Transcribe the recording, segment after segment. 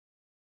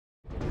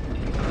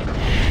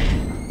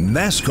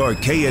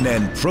NASCAR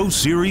K&N Pro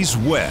Series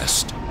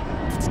West.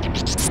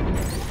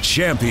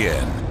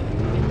 Champion,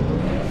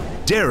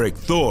 Derek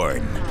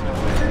Thorn.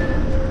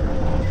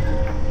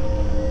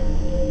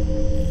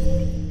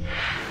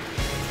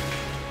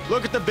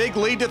 Look at the big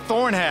lead that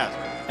Thorn has.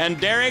 And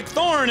Derek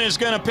Thorn is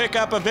going to pick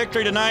up a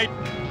victory tonight.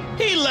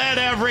 He led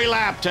every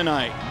lap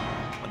tonight.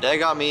 My dad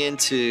got me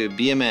into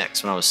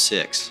BMX when I was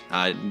 6.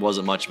 I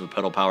wasn't much of a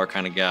pedal power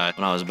kind of guy.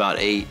 When I was about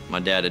 8, my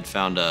dad had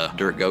found a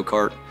dirt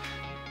go-kart.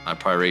 I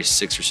probably raced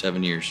 6 or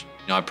 7 years.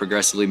 I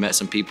progressively met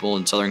some people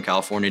in Southern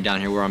California down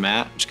here where I'm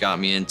at, which got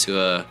me into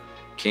a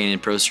K&N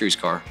Pro Series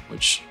car,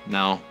 which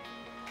now,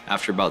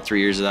 after about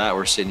 3 years of that,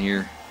 we're sitting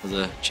here with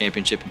a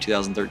championship in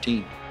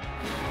 2013.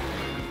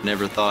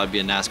 Never thought I'd be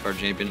a NASCAR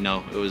champion.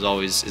 No, it's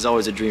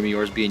always a dream of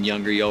yours. Being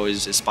younger, you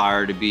always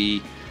aspire to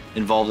be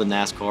involved in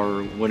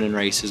NASCAR, winning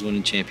races,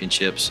 winning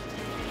championships.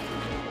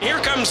 Here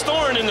comes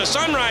Thorn in the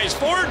Sunrise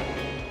Ford.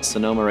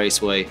 Sonoma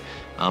Raceway,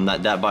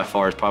 that by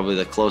far is probably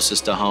the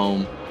closest to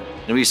home.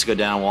 And we used to go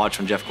down and watch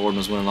when Jeff Gordon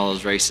was winning all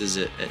those races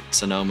at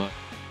Sonoma.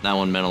 That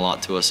one meant a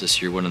lot to us this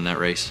year, winning that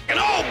race. And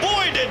oh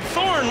boy, did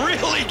Thorn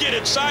really get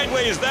it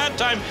sideways that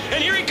time.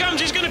 And here he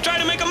comes, he's gonna try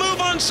to make a move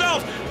on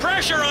self.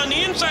 Pressure on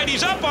the inside,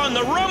 he's up on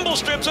the rumble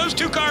strips. Those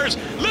two cars,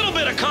 little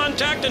bit of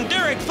contact, and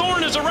Derek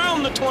Thorn is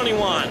around the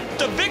 21.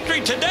 The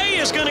victory today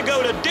is gonna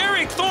go to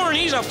Derek Thorn.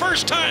 He's a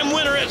first-time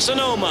winner at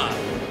Sonoma.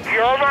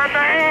 You're my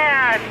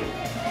man!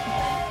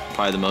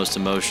 Probably the most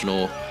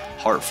emotional,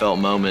 heartfelt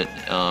moment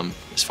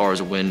as far as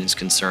a win is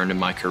concerned in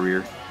my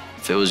career.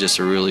 It was just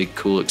a really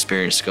cool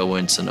experience to go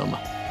win Sonoma.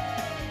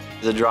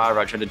 As a driver,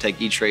 I tried to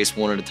take each race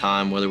one at a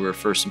time, whether we were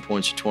first in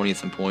points or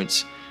 20th in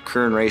points.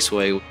 Kern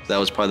Raceway, that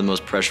was probably the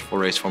most pressureful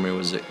race for me,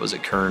 was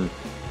at Kern.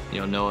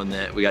 Knowing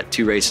that we got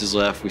 2 races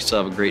left, we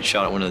still have a great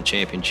shot at winning the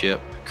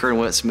championship. Kern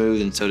went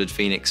smooth and so did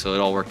Phoenix, so it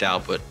all worked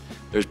out, but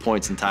there's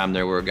points in time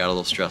there where it got a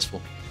little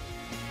stressful.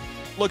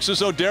 Looks as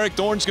though Derek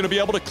Thorn's going to be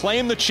able to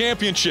claim the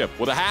championship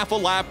with a half a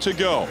lap to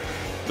go.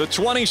 The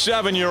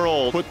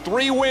 27-year-old put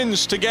 3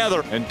 wins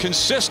together, and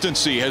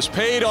consistency has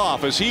paid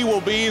off as he will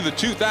be the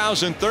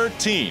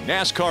 2013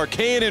 NASCAR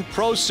K&N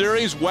Pro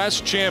Series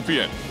West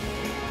champion.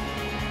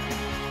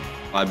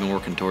 I've been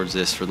working towards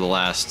this for the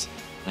last,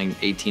 I think,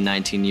 18,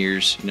 19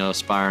 years,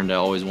 aspiring to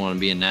always want to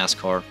be in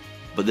NASCAR.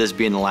 But this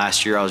being the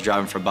last year I was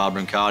driving for Bob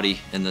Brancati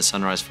in the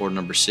Sunrise Ford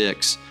number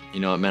 6, it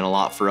meant a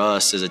lot for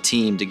us as a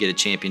team to get a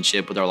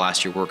championship with our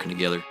last year working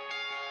together.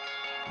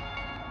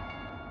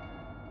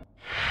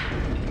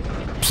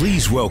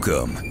 Please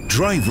welcome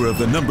driver of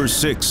the number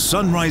 6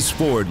 Sunrise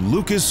Ford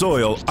Lucas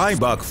Oil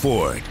Eibach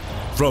Ford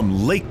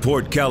from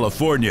Lakeport,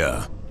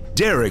 California,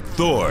 Derek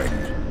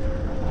Thorn.